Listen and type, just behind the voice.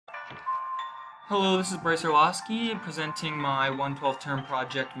Hello, this is Bryce Orlowski presenting my 112 term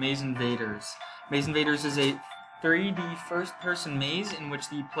project, Maze Invaders. Maze Invaders is a 3D first-person maze in which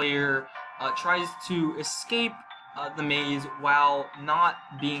the player tries to escape the maze while not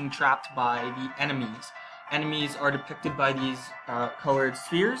being trapped by the enemies. Enemies are depicted by these colored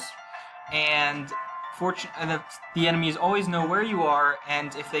spheres, and the enemies always know where you are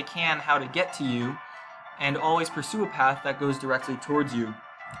and, if they can, how to get to you, and always pursue a path that goes directly towards you.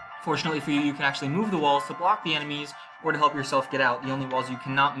 Fortunately for you, you can actually move the walls to block the enemies or to help yourself get out. The only walls you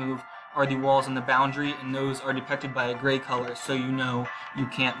cannot move are the walls on the boundary, and those are depicted by a gray color, so you know you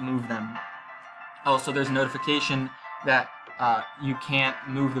can't move them. Also, there's a notification that you can't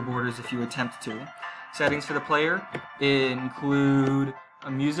move the borders if you attempt to. Settings for the player include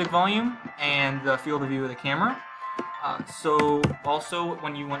a music volume and the field of view of the camera. So also,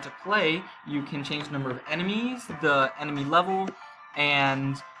 when you want to play, you can change the number of enemies, the enemy level,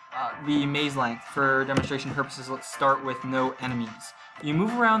 and the maze length. For demonstration purposes, let's start with no enemies. You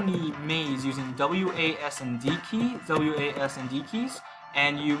move around the maze using W, A, S, and D keys,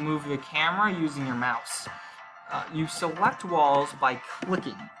 and you move the camera using your mouse. You select walls by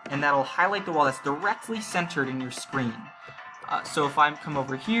clicking, and that'll highlight the wall that's directly centered in your screen. So if I come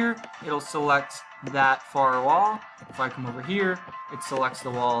over here, it'll select that far wall. If I come over here, it selects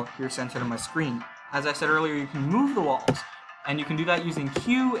the wall here centered on my screen. As I said earlier, you can move the walls, and you can do that using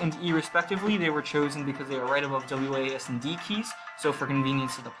Q and E respectively. They were chosen because they are right above W, A, S, and D keys, so for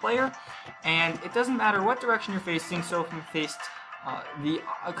convenience of the player. And it doesn't matter what direction you're facing, so if you faced the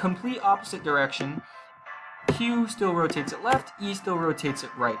complete opposite direction, Q still rotates it left, E still rotates it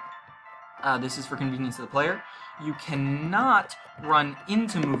right. This is for convenience of the player. You cannot run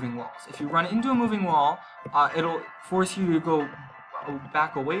into moving walls. If you run into a moving wall, it'll force you to go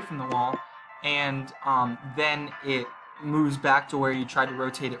back away from the wall, and then it moves back to where you tried to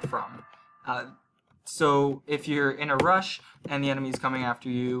rotate it from. So if you're in a rush and the enemy is coming after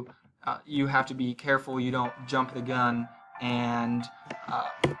you, you have to be careful you don't jump the gun and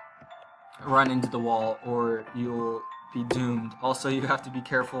run into the wall, or you'll be doomed. Also, you have to be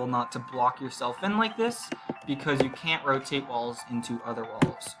careful not to block yourself in like this, because you can't rotate walls into other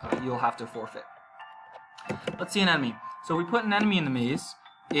walls. You'll have to forfeit. Let's see an enemy. So we put an enemy in the maze.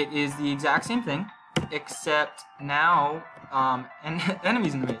 It is the exact same thing, except now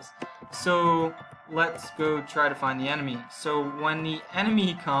enemies in the maze. So let's go try to find the enemy. So when the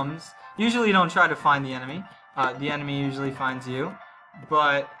enemy comes, usually you don't try to find the enemy. The enemy usually finds you.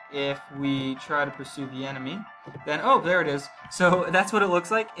 But if we try to pursue the enemy, then, oh, there it is. So that's what it looks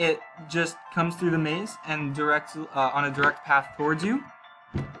like. It just comes through the maze and on a direct path towards you.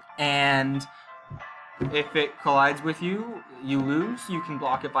 And if it collides with you, you lose. You can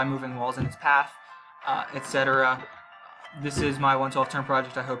block it by moving walls in its path, etc. This is my 112 term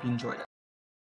project. I hope you enjoyed it.